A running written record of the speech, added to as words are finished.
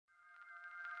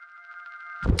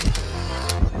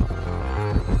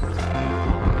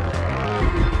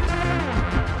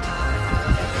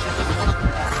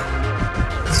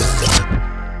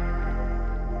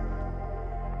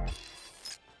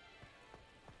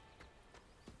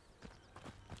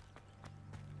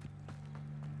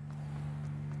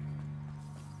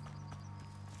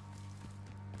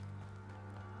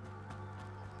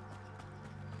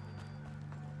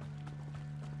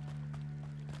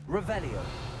Revelio.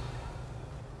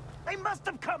 They must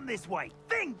have come this way.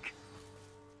 Think!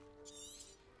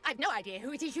 I've no idea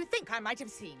who it is you think I might have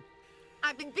seen.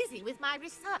 I've been busy with my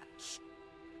research.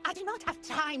 I do not have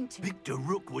time to... Victor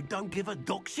Rookwood don't give a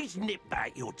doxy's nip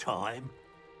back your time.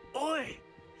 Oi!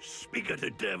 Speak of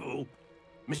the devil.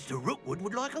 Mr. Rookwood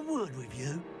would like a word with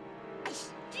you. A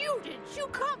student? You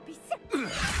can't be so...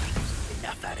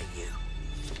 Enough out of you.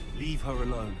 Leave her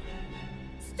alone.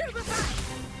 Stupefy!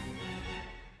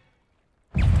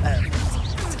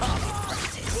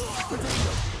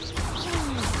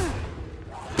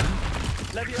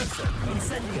 Leviosa,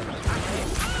 incendio,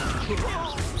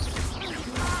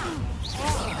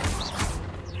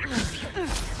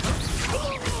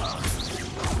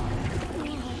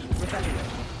 Revelio.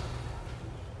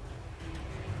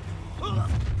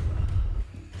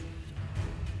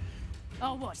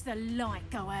 I'll watch the light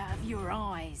go out of your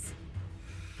eyes.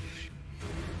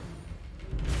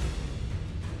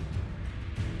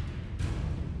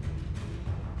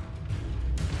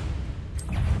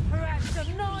 Perhaps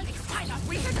tonight it's time that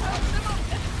we can help them up.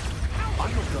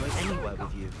 I'm not going anywhere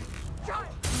with you.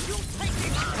 You'll take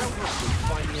it! Help us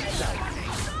find the estate.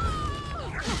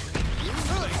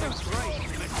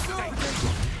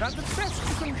 That's the best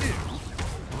you can do.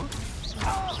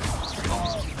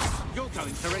 You're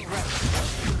going to regret.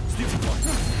 Stupid one.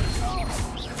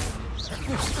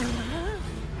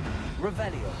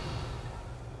 Revelio.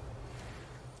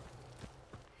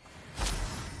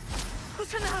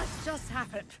 What on earth just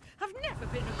happened? I've never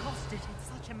been accosted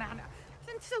in such a manner,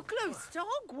 and so close to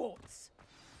Hogwarts.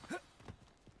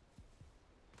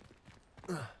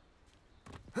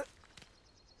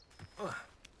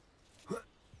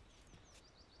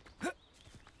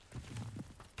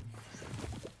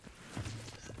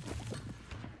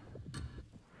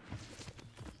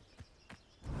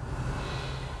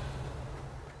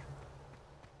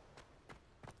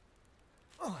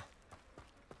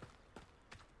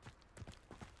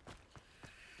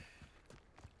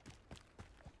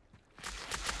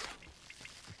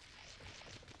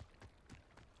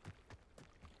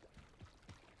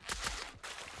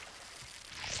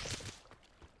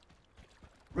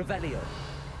 Revelio.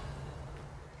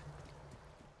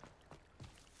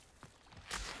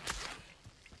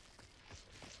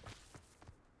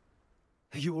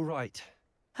 Are you all right?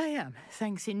 I am,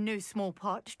 thanks in no small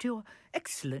part to your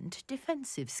excellent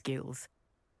defensive skills.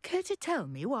 Care to tell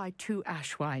me why two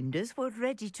Ashwinders were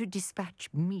ready to dispatch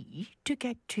me to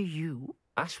get to you?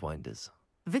 Ashwinders?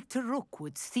 Victor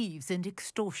Rookwood's thieves and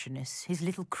extortionists, his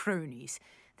little cronies.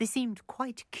 They seemed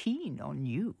quite keen on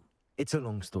you. It's a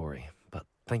long story, but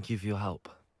thank you for your help.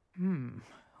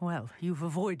 Well, you've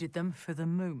avoided them for the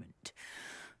moment.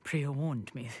 Priya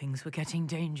warned me things were getting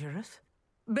dangerous.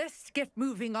 Best get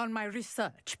moving on my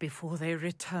research before they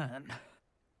return.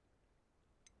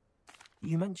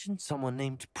 You mentioned someone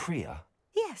named Priya.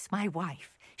 Yes, my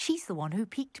wife. She's the one who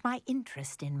piqued my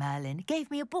interest in Merlin. Gave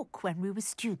me a book when we were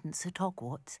students at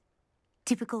Hogwarts.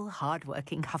 Typical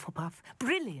hard-working Hufflepuff,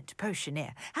 brilliant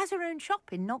potioneer, has her own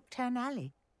shop in Knockturn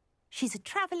Alley. She's a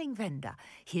travelling vendor.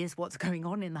 Hears what's going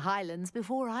on in the Highlands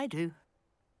before I do.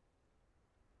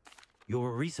 You're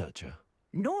a researcher?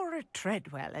 Nora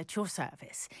Treadwell at your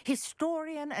service.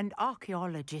 Historian and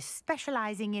archaeologist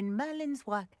specialising in Merlin's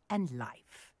work and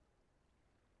life.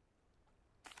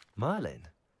 Merlin?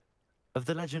 Of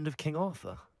the legend of King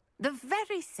Arthur? The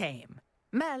very same.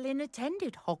 Merlin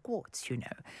attended Hogwarts, you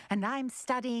know, and I'm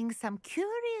studying some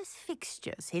curious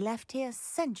fixtures he left here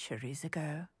centuries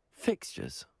ago.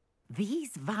 Fixtures?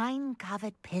 These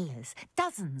vine-covered pillars,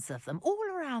 dozens of them, all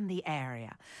around the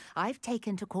area. I've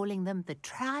taken to calling them the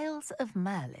Trials of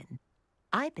Merlin.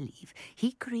 I believe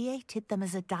he created them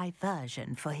as a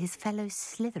diversion for his fellow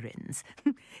Slytherins.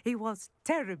 He was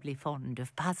terribly fond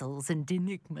of puzzles and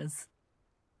enigmas.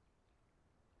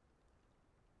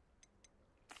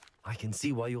 I can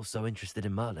see why you're so interested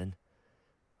in Merlin.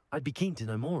 I'd be keen to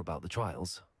know more about the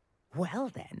trials. Well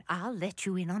then, I'll let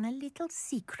you in on a little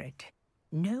secret.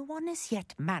 No one has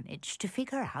yet managed to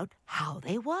figure out how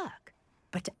they work.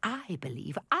 But I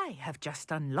believe I have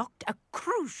just unlocked a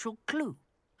crucial clue.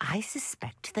 I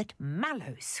suspect that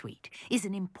Mallowsweet is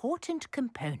an important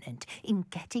component in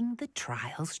getting the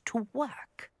trials to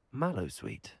work.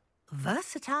 Mallowsweet?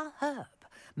 Versatile herb,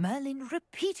 Merlin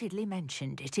repeatedly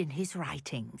mentioned it in his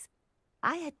writings.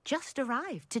 I had just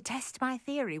arrived to test my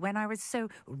theory when I was so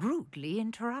rudely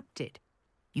interrupted.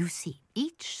 You see,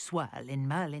 each swirl in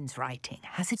Merlin's writing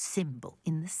has a symbol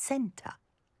in the centre.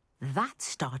 That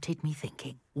started me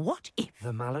thinking, what if...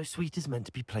 The mallow sweet is meant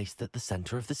to be placed at the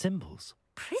centre of the symbols.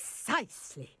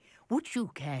 Precisely. Would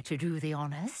you care to do the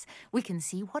honours? We can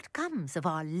see what comes of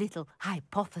our little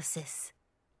hypothesis.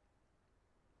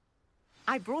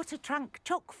 I brought a trunk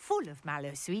chock full of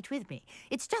mallow sweet with me.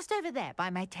 It's just over there by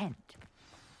my tent.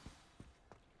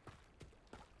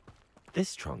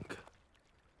 This trunk?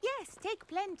 Yes, take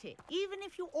plenty, even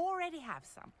if you already have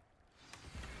some.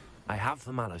 I have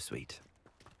the mallow sweet.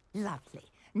 Lovely.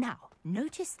 Now,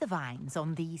 notice the vines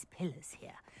on these pillars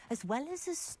here, as well as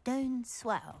a stone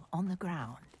swell on the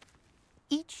ground.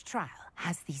 Each trial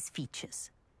has these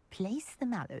features. Place the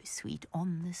mallow sweet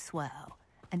on the swell,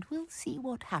 and we'll see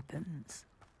what happens.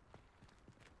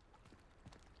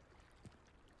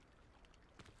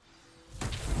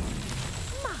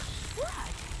 My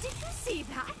word! Did you see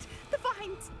that? The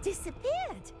vines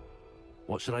disappeared.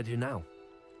 What should I do now?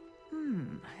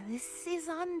 This is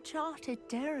uncharted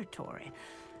territory.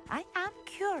 I am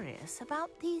curious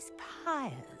about these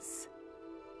pyres.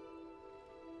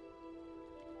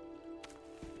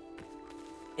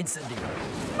 Incendio!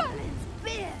 Merlin's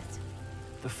beard!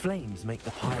 The flames make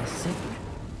the pyre sink.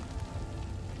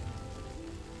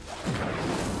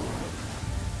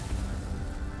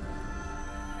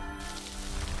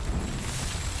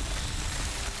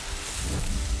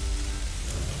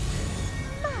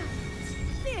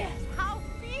 Merlin's beard! How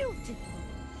beautiful!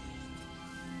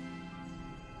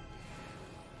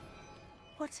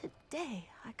 What a day!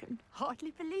 I can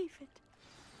hardly believe it.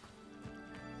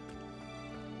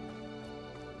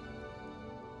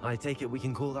 I take it we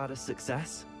can call that a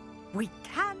success? We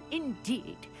can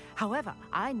indeed. However,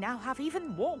 I now have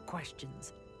even more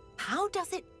questions. How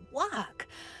does it work?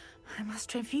 I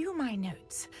must review my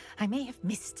notes. I may have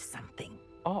missed something.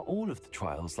 Are all of the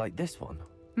trials like this one?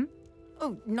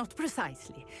 Oh, not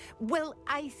precisely. Well,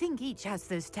 I think each has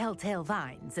those telltale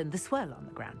vines and the swirl on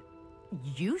the ground.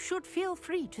 You should feel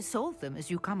free to solve them as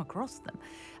you come across them.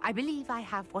 I believe I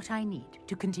have what I need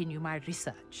to continue my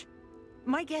research.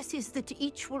 My guess is that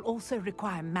each will also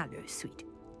require mallow sweet,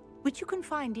 which you can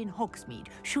find in Hogsmeade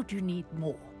should you need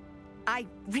more. I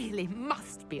really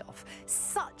must be off.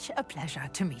 Such a pleasure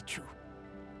to meet you.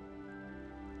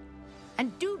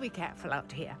 And do be careful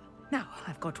out here. Now,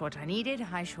 I've got what I needed.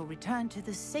 I shall return to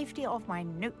the safety of my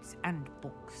notes and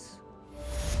books.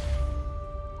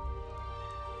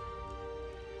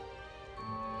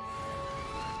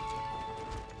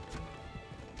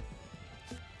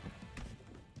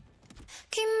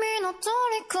 Kimi no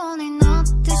虜にな